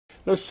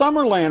The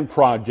Summerland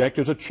Project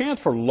is a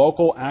chance for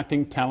local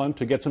acting talent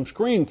to get some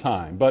screen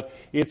time, but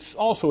it's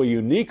also a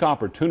unique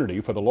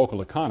opportunity for the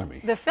local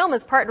economy. The film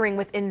is partnering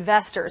with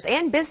investors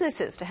and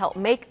businesses to help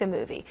make the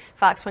movie.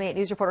 Fox 28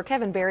 News reporter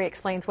Kevin Barry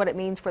explains what it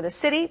means for the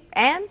city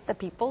and the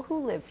people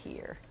who live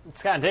here.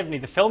 Scott and Tiffany,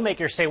 the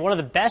filmmakers say one of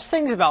the best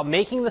things about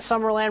making the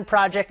Summerland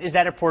Project is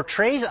that it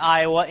portrays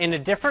Iowa in a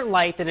different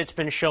light than it's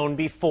been shown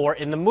before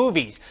in the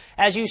movies.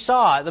 As you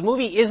saw, the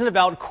movie isn't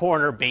about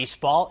corner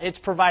baseball. It's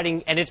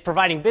providing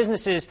businesses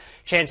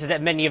chances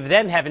that many of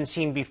them haven't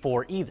seen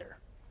before either.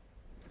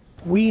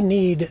 We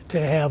need to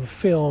have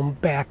film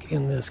back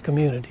in this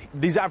community.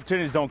 These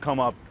opportunities don't come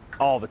up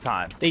all the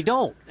time. They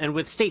don't, and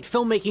with state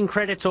filmmaking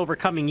credits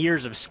overcoming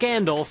years of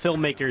scandal,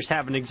 filmmakers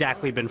haven't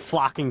exactly been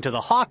flocking to the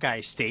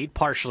Hawkeye state,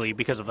 partially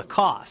because of the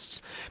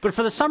costs. But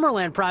for the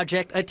Summerland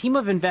Project, a team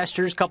of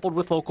investors coupled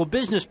with local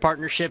business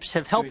partnerships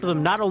have helped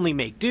them not only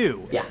make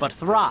do, but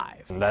thrive.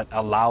 And that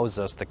allows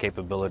us the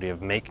capability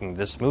of making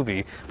this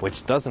movie,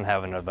 which doesn't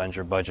have an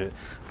Avenger budget,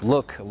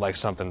 look like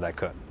something that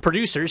could.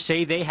 Producers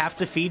say they have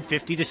to feed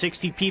 50 to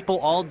 60 people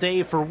all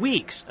day for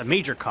weeks, a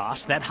major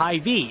cost that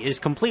Hy-Vee is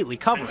completely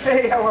covering.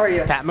 Hey, how are you?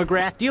 Pat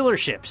McGrath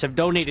dealerships have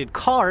donated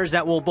cars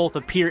that will both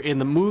appear in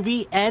the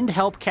movie and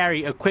help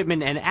carry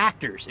equipment and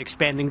actors,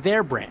 expanding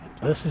their brand.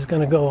 This is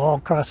going to go all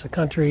across the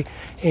country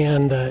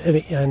and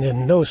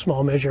in no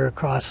small measure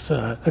across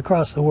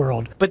the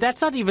world. But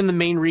that's not even the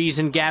main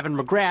reason Gavin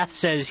McGrath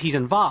says he's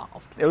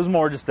involved. It was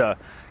more just a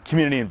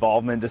community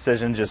involvement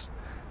decision.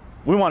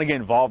 We want to get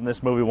involved in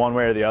this movie one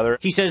way or the other.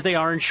 He says they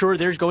aren't sure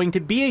there's going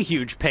to be a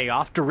huge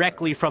payoff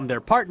directly from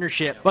their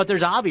partnership, but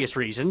there's obvious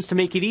reasons to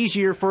make it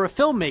easier for a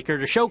filmmaker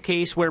to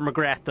showcase where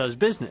McGrath does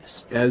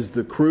business. As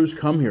the crews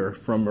come here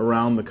from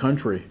around the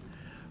country,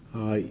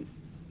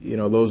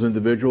 those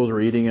individuals are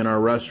eating in our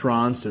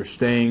restaurants, they're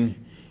staying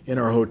in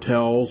our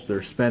hotels,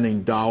 they're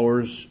spending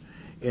dollars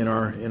in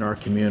our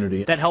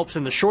community. That helps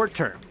in the short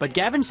term, but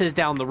Gavin says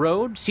down the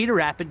road, Cedar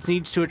Rapids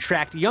needs to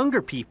attract younger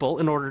people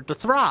in order to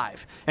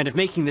thrive. And if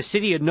making the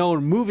city a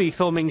known movie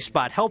filming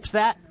spot helps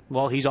that,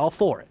 well, he's all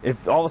for it.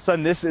 If all of a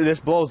sudden this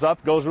blows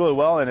up, goes really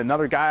well, and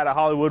another guy out of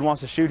Hollywood wants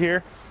to shoot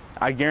here,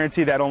 I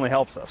guarantee that only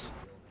helps us.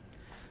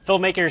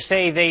 Filmmakers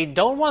say they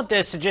don't want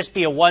this to just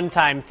be a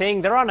one-time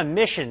thing. They're on a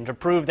mission to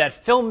prove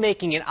that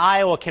filmmaking in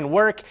Iowa can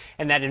work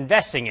and that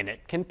investing in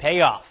it can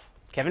pay off.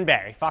 Kevin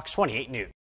Barry, Fox 28 News.